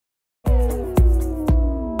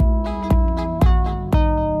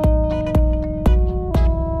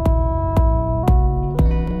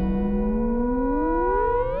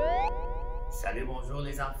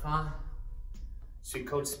suis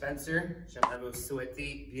coach Spencer. J'aimerais vous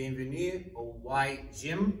souhaiter bienvenue au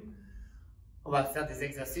YMCA. On va faire des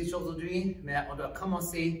exercices aujourd'hui, mais on doit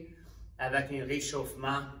commencer avec un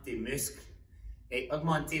réchauffement des muscles et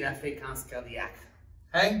augmenter la fréquence cardiaque.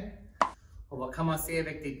 Okay? On va commencer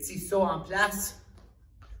avec des petits sauts en place.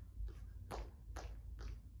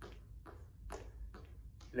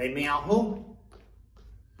 Les mains en haut.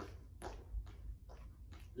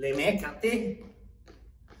 Les mains écartées.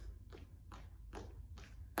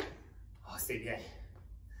 Oh, c'est bien.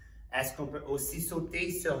 Est-ce qu'on peut aussi sauter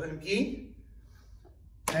sur un pied?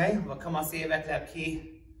 Okay, on va commencer avec le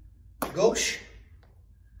pied gauche.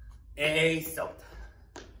 Et saute.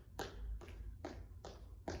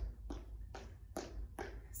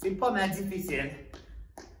 C'est pas mal difficile.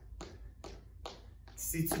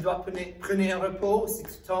 Si tu dois prendre un repos, si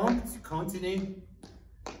tu tombes, tu continues.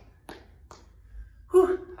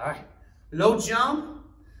 Alright. L'autre jambe,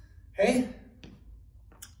 hey,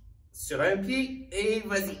 sur un pied et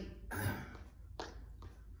vas-y.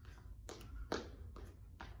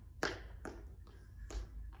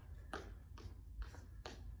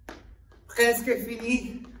 Presque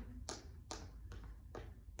fini.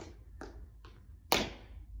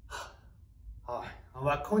 On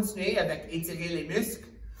va continuer avec étirer les muscles.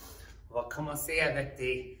 On va commencer avec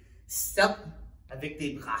des stops avec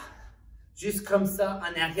des bras. Juste comme ça,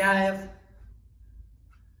 en arrière.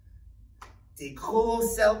 Des gros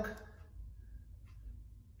cercles.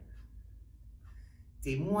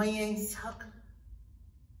 Des moyens cercles.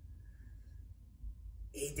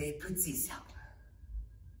 Et des petits cercles.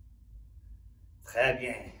 Très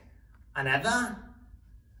bien. En avant,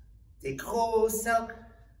 des gros cercles.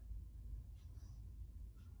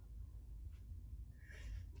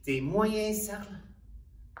 Des moyens cercles.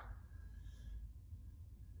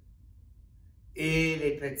 Et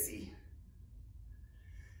les petits.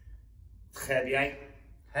 Très bien.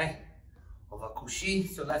 Hey, on va coucher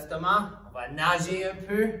sur l'estomac. On va nager un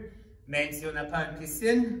peu. Même si on n'a pas une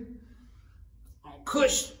piscine. On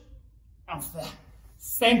couche. On fait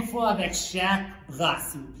 5 fois avec chaque bras,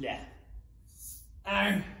 s'il vous plaît.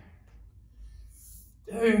 1,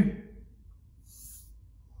 2,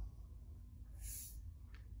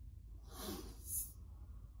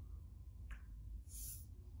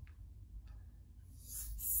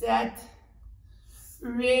 7,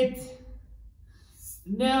 8,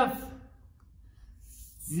 9,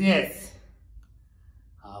 10.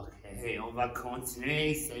 Ok, on va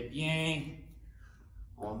continuer, c'est bien.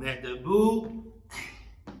 On met debout.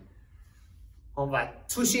 On va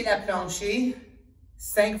toucher la plancher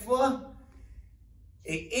 5 fois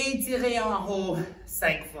et étirer en haut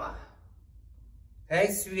 5 fois. Ok,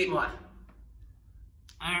 suivez-moi.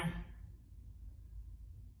 1,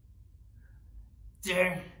 2,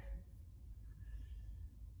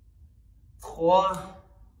 3,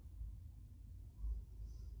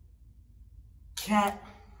 4,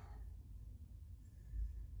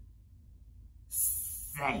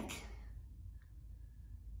 5.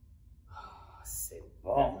 C'est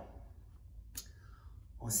bon.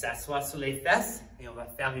 On s'assoit sur les fesses et on va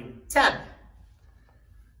faire une table.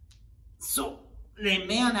 Les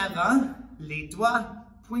mains en avant, les doigts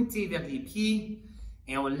pointés vers les pieds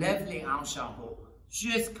et on lève les hanches en haut.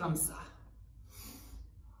 Juste comme ça.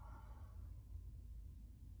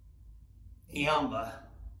 Et en bas.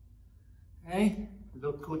 Hein?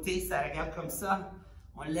 L'autre côté, ça regarde comme ça.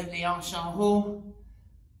 On lève les hanches en haut.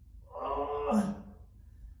 Oh.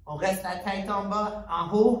 On reste la tête en bas, en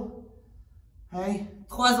haut. Hein?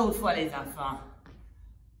 3 autres fois, les enfants.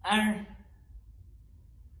 1,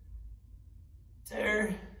 2,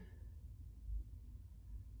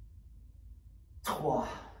 3.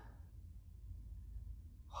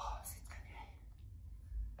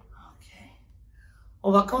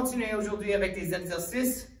 On va continuer aujourd'hui avec des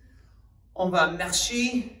exercices. On va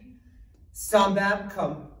marcher semblable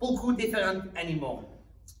comme beaucoup de différents animaux.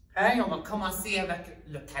 Okay? On va commencer avec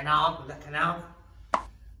le canard.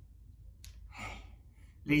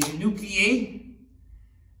 Les genoux pliés,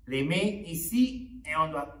 les mains ici, et on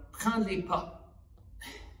doit prendre les pas.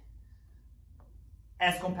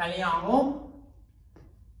 Est-ce qu'on peut aller en haut?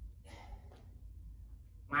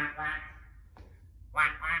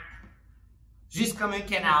 Juste comme un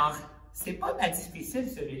canard. C'est pas mal difficile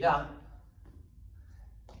celui-là.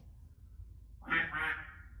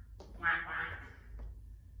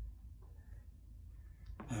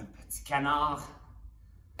 Un petit canard.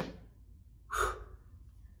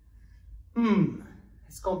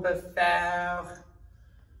 Est-ce qu'on peut faire...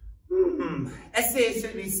 Essayez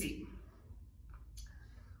celui-ci.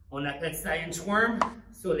 On appelle ça un inchworm.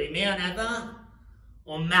 Sur les mains en avant,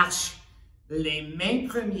 on marche les mains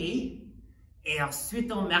premiers Et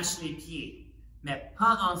ensuite, on marche les pieds, mais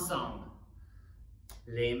pas ensemble.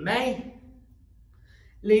 Les mains,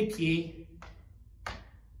 les pieds,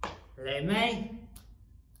 les mains,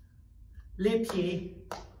 les pieds,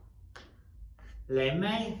 les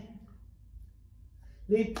mains,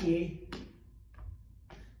 les pieds,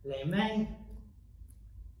 les mains.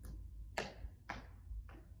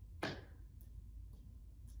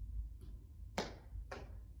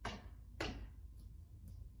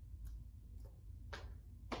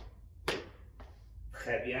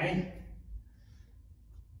 Très bien.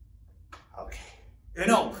 OK.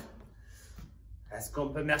 Une autre. Est-ce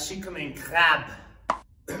qu'on peut marcher comme un crabe?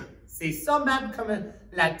 C'est ça même comme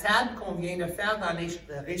la table qu'on vient de faire dans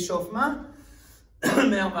le réchauffement,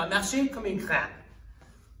 mais on va marcher comme un crabe.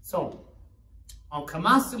 So, on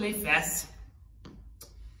commence sur les fesses,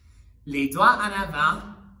 les doigts en avant,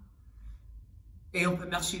 et on peut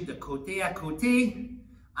marcher de côté à côté,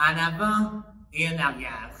 en avant et en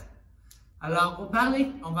arrière. Alors,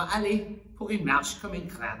 on va aller pour une marche comme une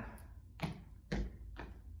crabe.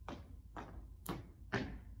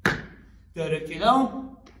 De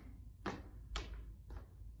reculons.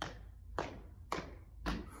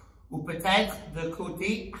 Ou peut-être de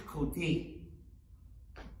côté à côté.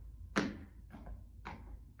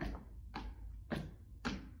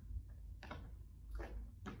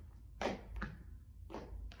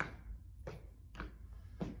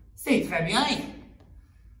 C'est très bien.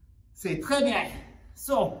 C'est très bien.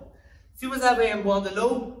 So, si vous avez un boire de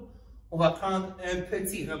l'eau, on va prendre un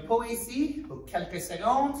petit repos ici pour quelques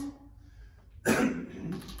secondes.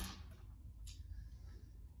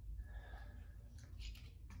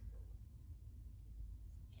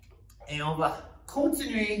 Et on va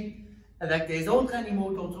continuer avec des autres animaux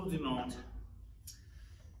autour du monde.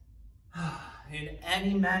 Un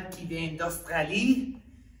animal qui vient d'Australie,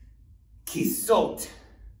 qui saute.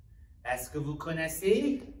 Est-ce que vous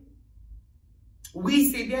connaissez?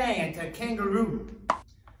 Oui, c'est bien, c'est un kangourou.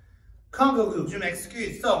 Kangourou, je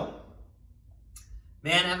m'excuse. So,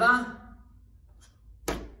 mais en avant,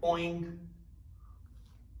 boing,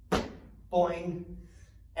 boing.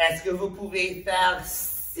 Est-ce que vous pouvez faire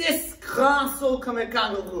 6 grands sauts comme un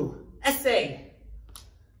kangourou? Essaye.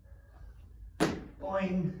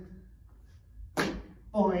 Boing,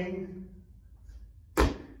 boing.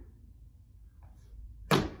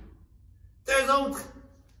 2 autres.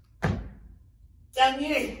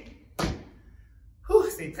 Dernier.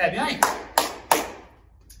 C'est très bien.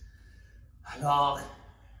 Alors,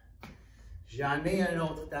 j'en ai un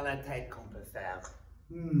autre dans la tête qu'on peut faire.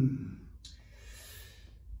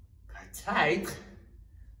 Peut-être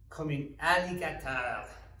comme un alligator.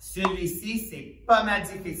 Celui-ci, c'est pas mal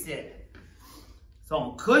difficile. So,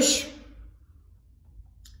 on couche.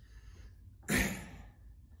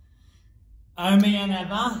 Un main en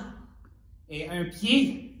avant et un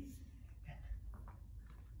pied.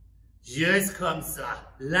 Juste comme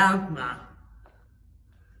ça, lentement.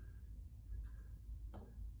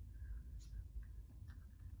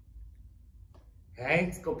 Okay.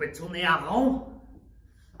 Est-ce qu'on peut tourner en rond?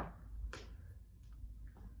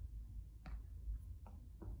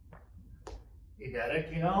 Et de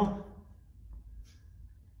reculons.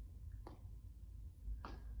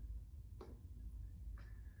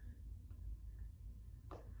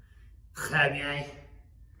 Très bien.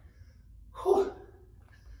 Ouh.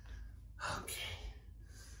 OK.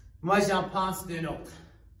 Moi, j'en pense d'une autre.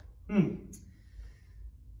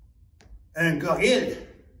 Un gorille.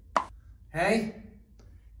 Hey?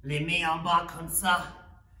 Les mains en bas comme ça.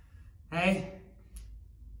 Hey?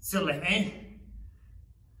 Sur les mains.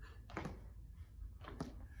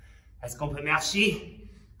 Est-ce qu'on peut marcher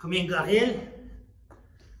comme un gorille?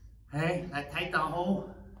 Hey? La tête en haut.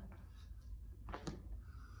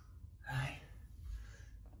 Hey.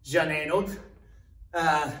 J'en ai un autre.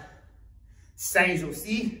 Singe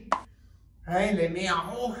aussi. Hey? Les mains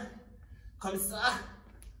en haut. Comme ça.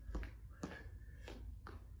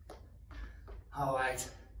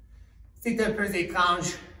 Alright. C'est un peu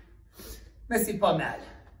étrange, mais c'est pas mal.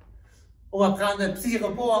 On va prendre un petit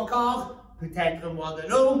repos encore, peut-être boire de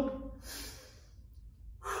l'eau.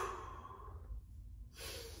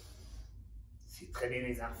 C'est très bien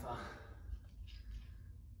les enfants.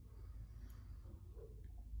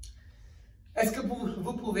 Est-ce que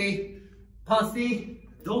vous pouvez penser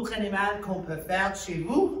d'autres animaux qu'on peut faire chez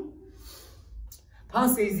vous?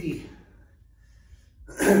 Pensez-y.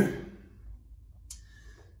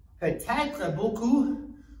 Peut-être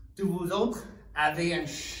beaucoup de vous autres avez un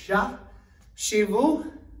chat chez vous.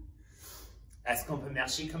 Est-ce qu'on peut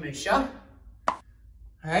marcher comme un chat?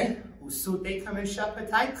 Hein? Ou sauter comme un chat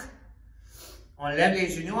peut-être? On lève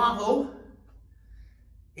les genoux en haut.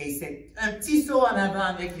 Et c'est un petit saut en avant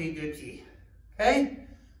avec les deux pieds. OK?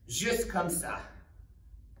 Juste comme ça.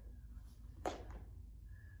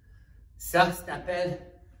 Ça s'appelle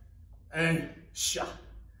un chat.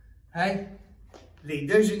 OK? Les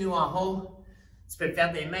deux genoux en haut. Tu peux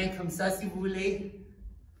faire des mains comme ça si vous voulez.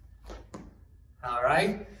 All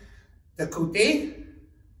right? De côté.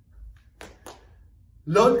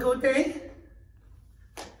 L'autre côté.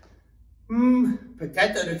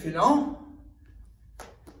 Peut-être un reculon.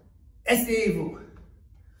 Essayez-vous.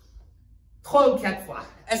 3 ou 4 fois.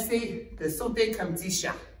 Essayez de sauter comme petit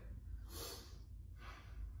chat.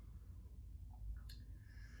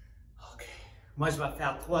 OK. Moi, je vais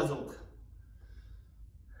faire 3 autres.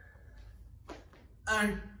 1,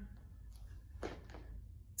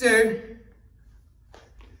 2,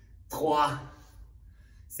 3.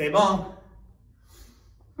 C'est bon.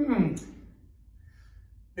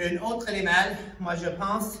 Un autre animal, moi je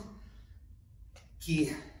pense, qui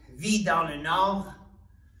vit dans le nord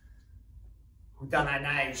ou dans la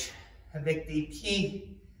neige, avec des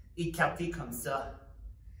pieds écartés comme ça.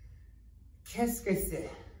 Qu'est-ce que c'est?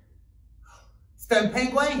 C'est un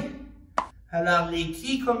pingouin. Alors les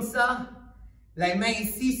pieds comme ça, les mains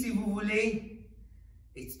ici si vous voulez,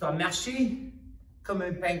 et tu dois marcher comme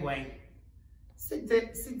un pingouin.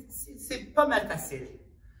 C'est pas mal facile.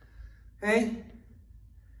 Hein?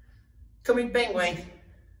 Comme un pingouin.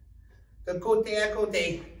 De côté à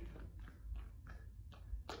côté.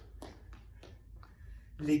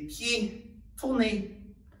 Les pieds tournés.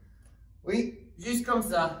 Oui, juste comme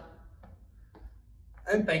ça.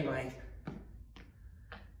 Un pingouin.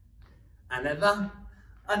 En avant,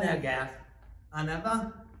 en arrière. En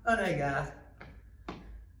avant, en arrière.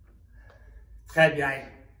 Très bien.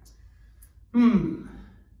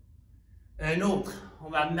 Un autre. On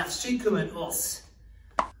va marcher comme un ours.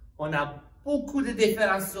 On a beaucoup de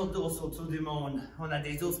différentes sortes d'ours autour du monde. On a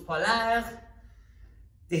des ours polaires,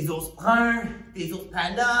 des ours bruns, des ours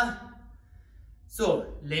pandas.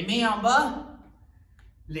 Les mains en bas,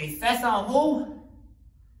 les fesses en haut,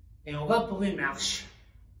 et on va pour une marche.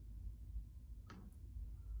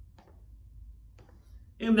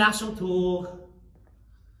 Une marche autour.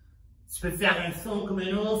 Tu peux faire un son comme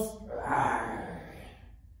un ours.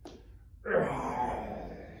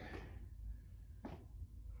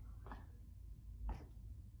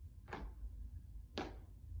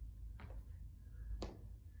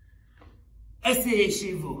 Essayez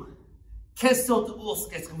chez vous. Quelle sorte d'ours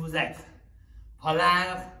qu'est-ce que vous êtes?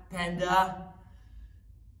 Polaire, panda,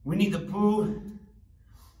 Winnie the Pooh.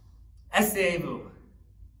 Essayez-vous.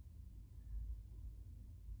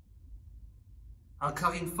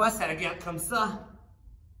 Encore une fois, ça regarde comme ça.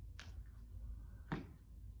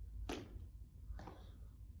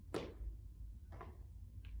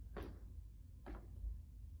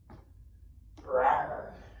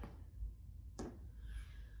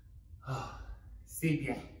 C'est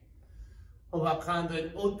bien. On va prendre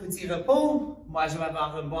un autre petit repos. Moi, je vais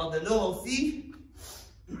avoir un boire de l'eau aussi.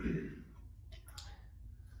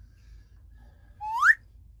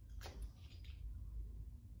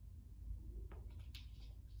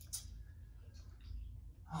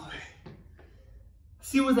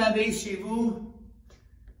 Si vous avez chez vous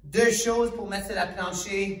 2 choses pour mettre sur la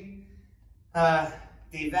plancher,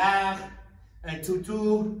 des verres, un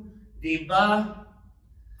toutou, des bas,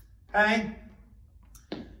 hein?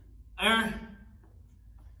 1,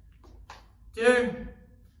 2.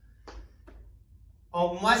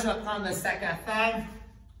 Moi, je vais prendre un sac à faire.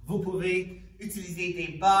 Vous pouvez utiliser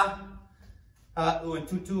des bas ou un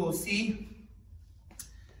toutou aussi.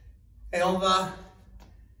 Et on va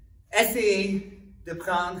essayer de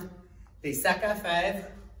prendre des sacs à faire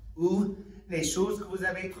ou les choses que vous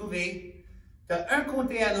avez trouvées d'un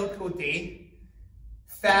côté à l'autre côté,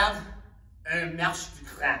 faire une marche du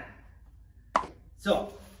crâne.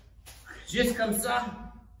 Juste comme ça,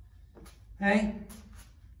 hein?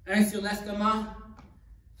 Un sur l'estomac,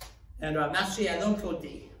 et on doit marcher à l'autre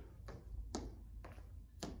côté.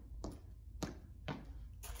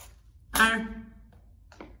 1.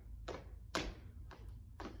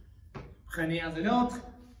 Prenez un autre.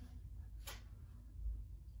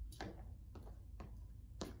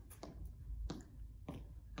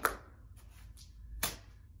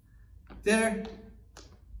 2.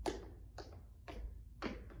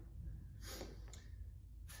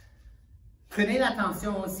 Prenez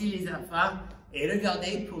l'attention aussi les enfants et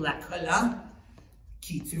regardez pour la colonne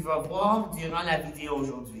qui tu vas voir durant la vidéo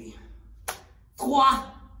aujourd'hui.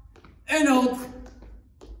 3. Un autre.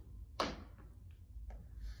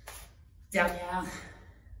 Dernière.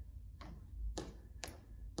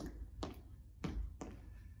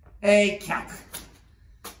 Et 4.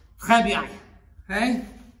 Très bien. Hein?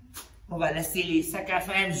 On va laisser les sacs à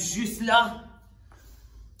faire juste là.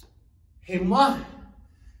 Et moi,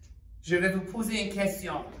 je vais vous poser une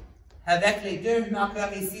question. Avec les deux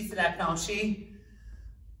marqueurs ici sur la plancher,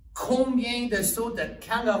 combien de sauts de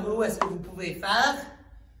kangourou est-ce que vous pouvez faire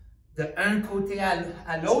d'un côté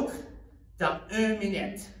à l'autre dans 1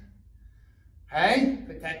 minute? Hein?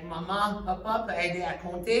 Peut-être maman, papa peut aider à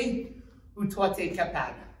compter ou toi tu es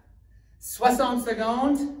capable. 60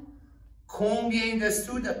 secondes, combien de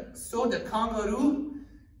sauts de kangourou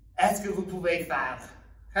est-ce que vous pouvez faire?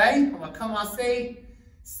 Okay? On va commencer.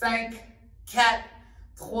 5, 4,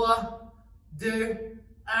 3, 2,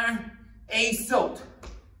 1 et saute.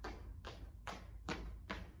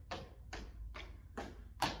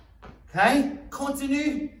 OK?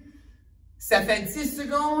 Continue. Ça fait 10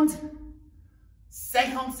 secondes.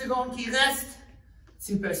 50 secondes qui restent.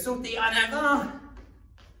 Tu peux sauter en avant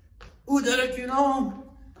ou de reculons.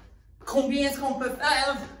 Combien est-ce qu'on peut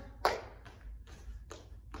faire?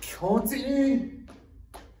 Continue.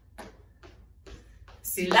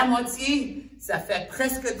 C'est la moitié, ça fait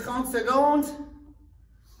presque 30 secondes.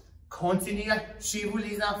 Continuez chez vous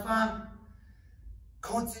les enfants.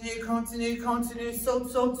 Continue, continue, continue, saute,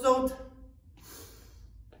 saute, saute.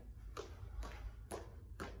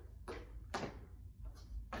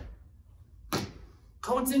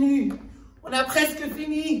 Continue. On a presque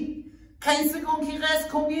fini. 15 secondes qui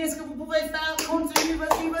restent. Combien est-ce que vous pouvez faire? Continue,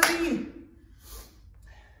 vas-y, vas-y.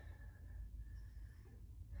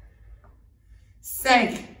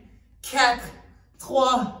 5, 4,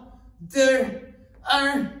 3, 2,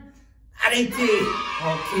 1. Arrêtez.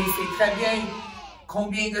 OK, c'est très bien.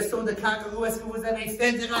 Combien de sauts de kangourou est-ce que vous avez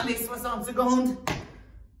fait durant les 60 secondes?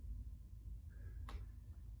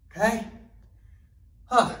 OK?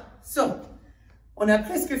 On a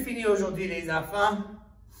presque fini aujourd'hui, les enfants.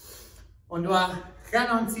 On doit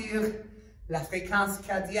ralentir la fréquence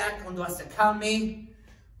cardiaque. On doit se calmer.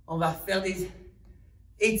 On va faire des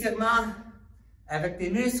étirements avec des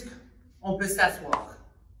muscles. On peut s'asseoir.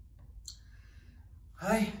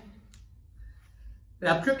 Ouais.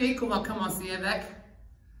 La première qu'on va commencer avec,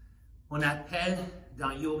 on appelle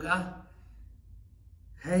dans yoga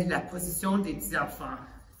la position des petits enfants.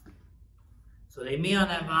 On les met en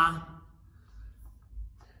avant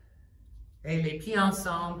et les pieds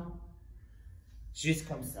ensemble, juste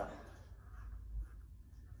comme ça.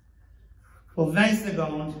 Pour 20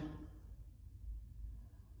 secondes.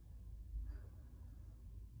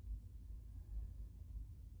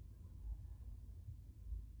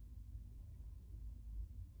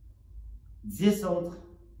 Dix autres.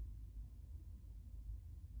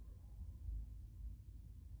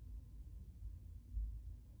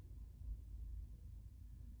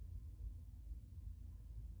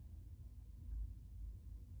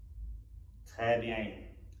 Très bien.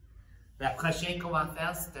 La prochaine qu'on va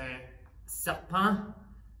faire, c'est un serpent,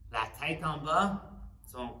 la tête en bas.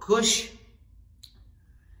 On couche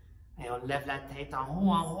et on lève la tête en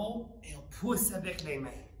haut et on pousse avec les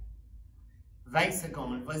mains. 20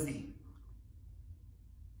 secondes, vas-y.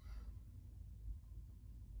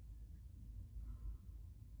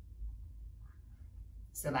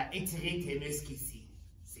 Ça va étirer tes muscles ici.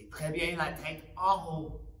 C'est très bien, la tête en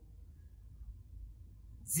haut.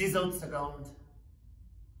 10 autres secondes.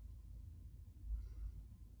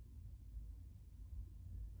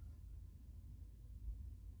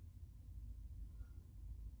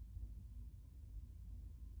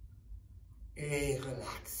 Et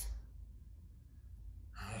relax.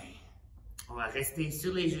 Allez. On va rester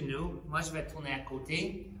sur les genoux. Moi, je vais tourner à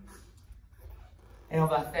côté. Et on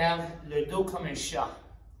va faire le dos comme un chat.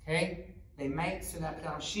 Okay? Les mains sur la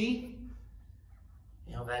plancher.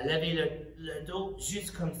 Et on va lever le dos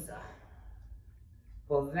juste comme ça.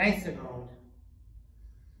 Pour 20 secondes.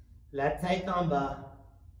 La tête en bas.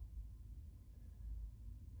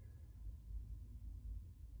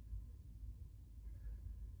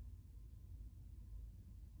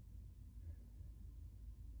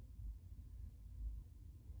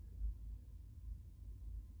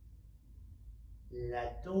 La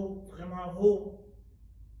dos vraiment haut.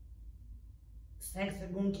 5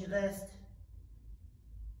 secondes qui restent.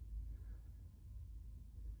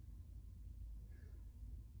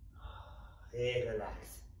 Et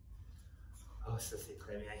relax. Oh, ça c'est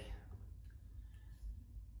très bien.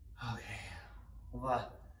 Ok. On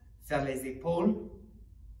va faire les épaules.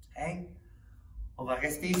 Hein? On va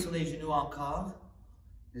rester sur les genoux encore.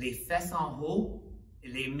 Les fesses en haut. Et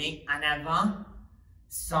les mains en avant.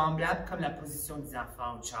 Semblable comme la position des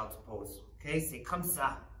enfants au child's pose. Ok? C'est comme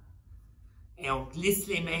ça. Et on glisse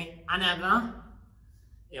les mains en avant.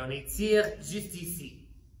 Et on étire juste ici.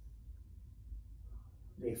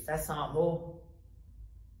 Les fesses en haut.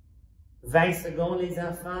 20 secondes, les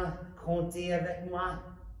enfants. Comptez avec moi.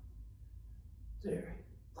 2,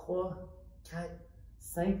 3, 4,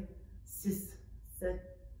 5, 6, 7,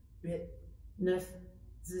 8, 9,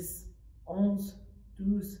 10, 11,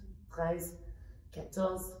 12, 13,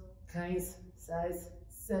 14, 15, 16,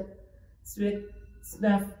 17, 18,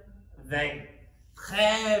 19, 20.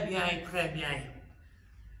 Très bien, très bien.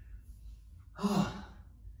 Oh.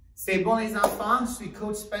 C'est bon les enfants, je suis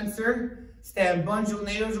coach Spencer. C'était une bonne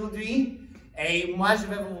journée aujourd'hui. Et moi, je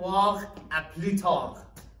vais vous voir à plus tard.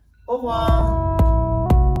 Au revoir!